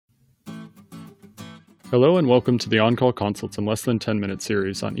Hello and welcome to the On-Call Consults in Less Than 10-Minute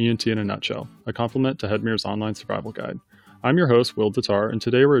series on ENT in a Nutshell, a complement to Headmir's online survival guide. I'm your host, Will Tatar, and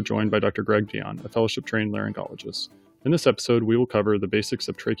today we're joined by Dr. Greg Dion, a fellowship-trained laryngologist. In this episode, we will cover the basics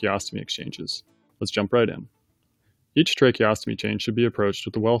of tracheostomy exchanges. Let's jump right in. Each tracheostomy change should be approached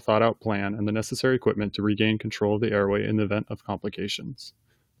with a well-thought-out plan and the necessary equipment to regain control of the airway in the event of complications.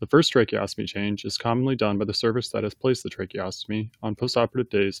 The first tracheostomy change is commonly done by the service that has placed the tracheostomy on postoperative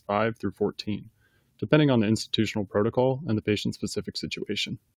days 5 through 14. Depending on the institutional protocol and the patient's specific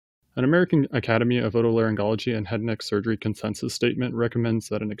situation. An American Academy of Otolaryngology and Head and Neck Surgery consensus statement recommends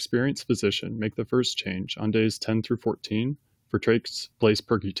that an experienced physician make the first change on days 10 through 14 for trachs placed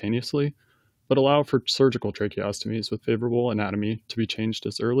percutaneously, but allow for surgical tracheostomies with favorable anatomy to be changed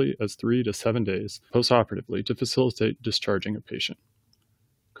as early as 3 to 7 days postoperatively to facilitate discharging a patient.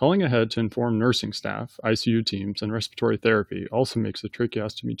 Calling ahead to inform nursing staff, ICU teams, and respiratory therapy also makes a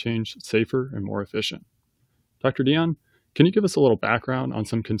tracheostomy change safer and more efficient. Dr. Dion, can you give us a little background on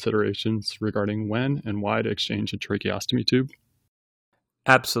some considerations regarding when and why to exchange a tracheostomy tube?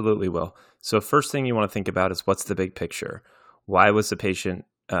 Absolutely, Will. So first thing you want to think about is what's the big picture? Why was the patient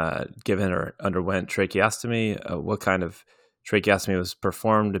given or underwent tracheostomy? What kind of tracheostomy was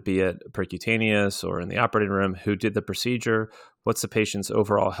performed, be it percutaneous or in the operating room? Who did the procedure? What's the patient's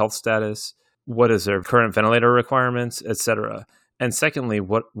overall health status? What is their current ventilator requirements, et cetera? And secondly,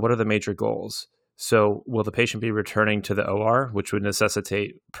 what are the major goals? So will the patient be returning to the OR, which would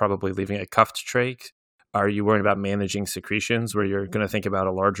necessitate probably leaving a cuffed trach? Are you worried about managing secretions where you're going to think about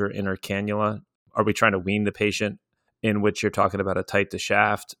a larger inner cannula? Are we trying to wean the patient in which you're talking about a tight to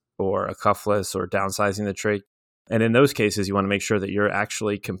shaft or a cuffless or downsizing the trach? And in those cases, you want to make sure that you're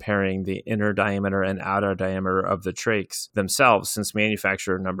actually comparing the inner diameter and outer diameter of the trachs themselves, since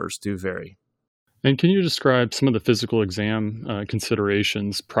manufacturer numbers do vary. And can you describe some of the physical exam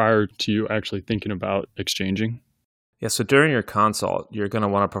considerations prior to you actually thinking about exchanging? Yeah, so during your consult, you're going to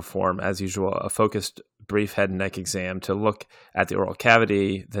want to perform, as usual, a focused brief head and neck exam to look at the oral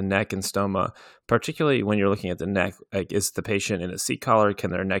cavity, the neck and stoma, particularly when you're looking at the neck. Like, is the patient in a seat collar? Can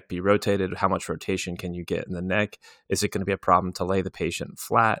their neck be rotated? How much rotation can you get in the neck? Is it going to be a problem to lay the patient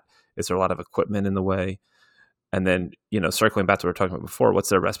flat? Is there a lot of equipment in the way? And then, circling back to what we were talking about before, what's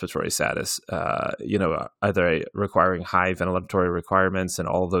their respiratory status? Are they requiring high ventilatory requirements? And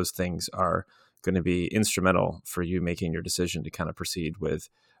all of those things are going to be instrumental for you making your decision to kind of proceed with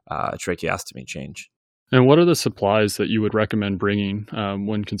a tracheostomy change. And what are the supplies that you would recommend bringing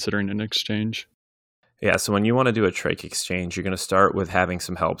when considering an exchange? Yeah, so when you want to do a trach exchange, you're going to start with having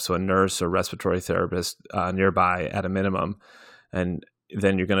some help. So a nurse or respiratory therapist nearby at a minimum. And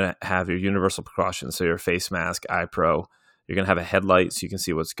then you're going to have your universal precautions. So your face mask, iPro. You're going to have a headlight so you can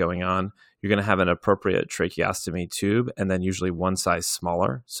see what's going on. You're going to have an appropriate tracheostomy tube, and then usually one size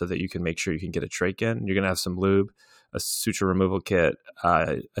smaller so that you can make sure you can get a trach in. You're going to have some lube, a suture removal kit,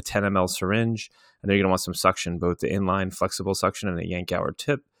 a 10 ml syringe, and then you're going to want some suction, both the inline flexible suction and a Yankauer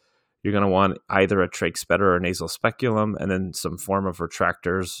tip. You're going to want either a trach spreader or nasal speculum, and then some form of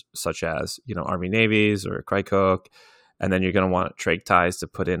retractors such as, Army Navies or Krycook. And then you're going to want trach ties to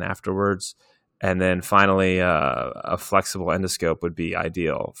put in afterwards. And then finally, a flexible endoscope would be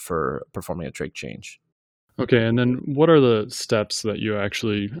ideal for performing a trach change. Okay, and then what are the steps that you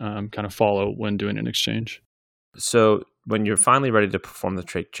actually kind of follow when doing an exchange? So when you're finally ready to perform the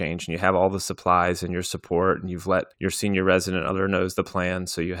trach change and you have all the supplies and your support and you've let your senior resident other knows the plan,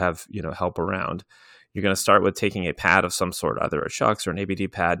 so you have help around, you're going to start with taking a pad of some sort, either a Chucks or an ABD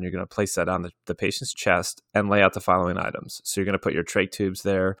pad, and you're going to place that on the patient's chest and lay out the following items. So you're going to put your trach tubes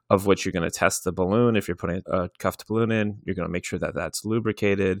there, of which you're going to test the balloon. If you're putting a cuffed balloon in, you're going to make sure that that's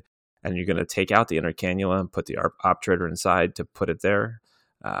lubricated, and you're going to take out the inner cannula and put the obturator inside to put it there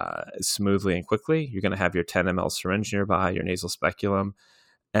smoothly and quickly. You're going to have your 10 ml syringe nearby, your nasal speculum,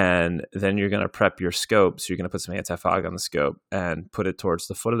 and then you're going to prep your scope. So you're going to put some anti-fog on the scope and put it towards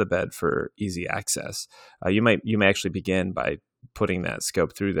the foot of the bed for easy access. You may actually begin by putting that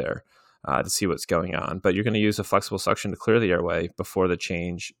scope through there to see what's going on. But you're going to use a flexible suction to clear the airway before the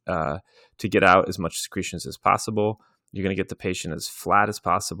change to get out as much secretions as possible. You're going to get the patient as flat as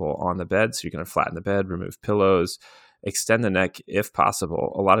possible on the bed. So you're going to flatten the bed, remove pillows, extend the neck if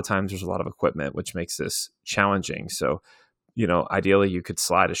possible. A lot of times there's a lot of equipment, which makes this challenging. So ideally you could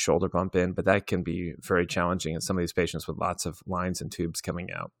slide a shoulder bump in, but that can be very challenging in some of these patients with lots of lines and tubes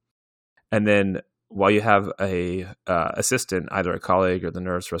coming out. And then while you have a assistant, either a colleague or the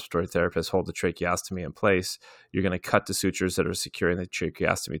nurse, respiratory therapist, hold the tracheostomy in place, you're going to cut the sutures that are securing the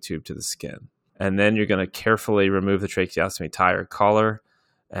tracheostomy tube to the skin. And then you're going to carefully remove the tracheostomy tie or collar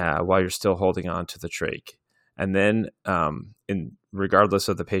while you're still holding on to the trach. And then regardless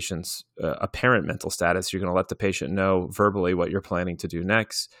of the patient's apparent mental status, you're going to let the patient know verbally what you're planning to do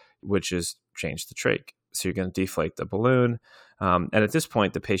next, which is change the trach. So you're going to deflate the balloon. And at this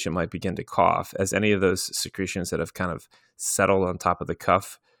point, the patient might begin to cough as any of those secretions that have kind of settled on top of the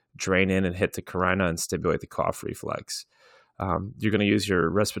cuff drain in and hit the carina and stimulate the cough reflex. You're going to use your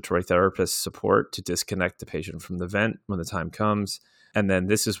respiratory therapist support to disconnect the patient from the vent when the time comes. And then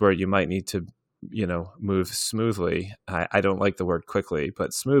this is where you might need to, move smoothly. I don't like the word quickly,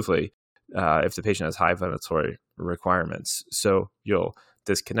 but smoothly if the patient has high ventilatory requirements. So you'll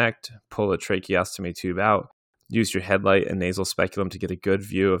disconnect, pull a tracheostomy tube out, use your headlight and nasal speculum to get a good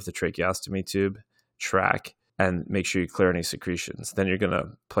view of the tracheostomy tube, track, and make sure you clear any secretions. Then you're going to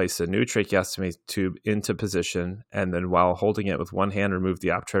place a new tracheostomy tube into position, and then while holding it with one hand, remove the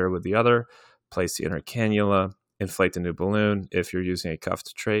obturator with the other, place the inner cannula, inflate the new balloon if you're using a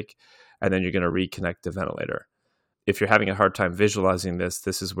cuffed trach, and then you're going to reconnect the ventilator. If you're having a hard time visualizing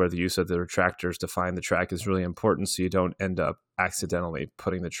this is where the use of the retractors to find the track is really important so you don't end up accidentally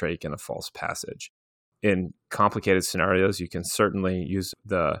putting the trach in a false passage. In complicated scenarios, you can certainly use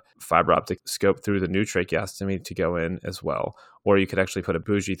the fiber optic scope through the new tracheostomy to go in as well. Or you could actually put a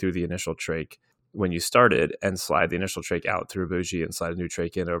bougie through the initial trach when you started and slide the initial trach out through a bougie and slide a new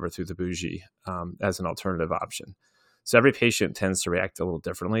trach in over through the bougie as an alternative option. So every patient tends to react a little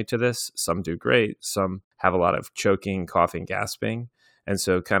differently to this. Some do great. Some have a lot of choking, coughing, gasping. And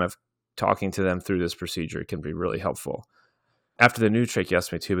so kind of talking to them through this procedure can be really helpful. After the new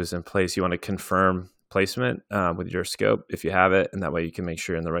tracheostomy tube is in place, you want to confirm placement with your scope if you have it. And that way you can make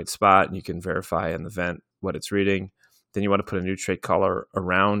sure you're in the right spot and you can verify in the vent what it's reading. Then you want to put a new trach collar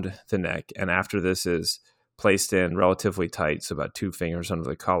around the neck. And after this is placed in relatively tight, so about 2 fingers under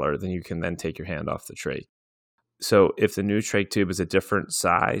the collar, then you can then take your hand off the trach. So if the new trach tube is a different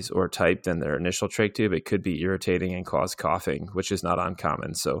size or type than their initial trach tube, it could be irritating and cause coughing, which is not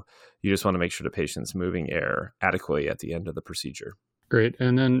uncommon. So you just want to make sure the patient's moving air adequately at the end of the procedure. Great.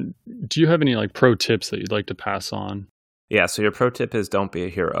 And then do you have any pro tips that you'd like to pass on? Yeah. So your pro tip is don't be a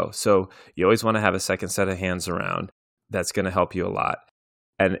hero. So you always want to have a second set of hands around. That's going to help you a lot.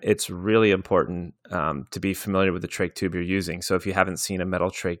 And it's really important to be familiar with the trach tube you're using. So if you haven't seen a metal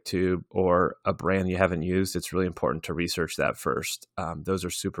trach tube or a brand you haven't used, it's really important to research that first. Those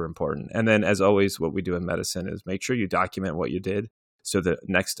are super important. And then as always, what we do in medicine is make sure you document what you did. So the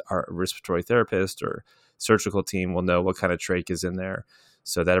next our respiratory therapist or surgical team will know what kind of trach is in there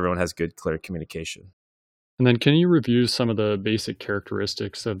so that everyone has good, clear communication. And then can you review some of the basic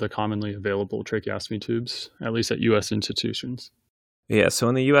characteristics of the commonly available tracheostomy tubes, at least at U.S. institutions? Yeah, so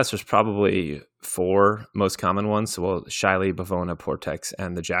in the U.S., there's probably 4 most common ones. So Shiley, Bavona, Portex,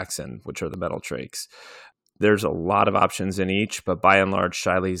 and the Jackson, which are the metal trachs. There's a lot of options in each, but by and large,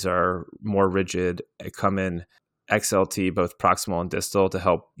 Shileys are more rigid. They come in XLT, both proximal and distal, to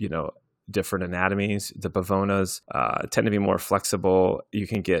help, different anatomies. The Bavonas tend to be more flexible. You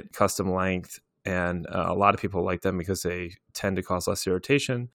can get custom length, and a lot of people like them because they tend to cause less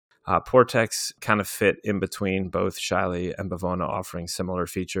irritation. Portex kind of fit in between both Shiley and Bavona, offering similar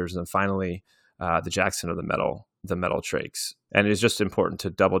features. And finally, the Jackson are the metal trachs. And it is just important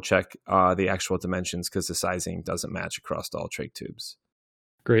to double check the actual dimensions because the sizing doesn't match across all trach tubes.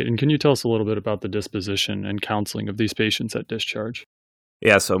 Great. And can you tell us a little bit about the disposition and counseling of these patients at discharge?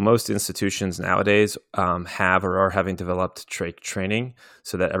 Yeah, so most institutions nowadays have or are having developed trach training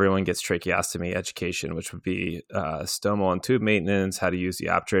so that everyone gets tracheostomy education, which would be stomal and tube maintenance, how to use the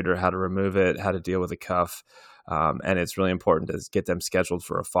obturator, how to remove it, how to deal with a cuff. And it's really important to get them scheduled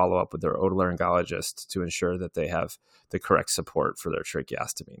for a follow-up with their otolaryngologist to ensure that they have the correct support for their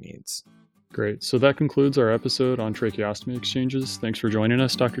tracheostomy needs. Great. So that concludes our episode on tracheostomy exchanges. Thanks for joining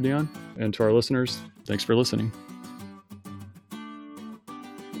us, Dr. Dion. And to our listeners, thanks for listening.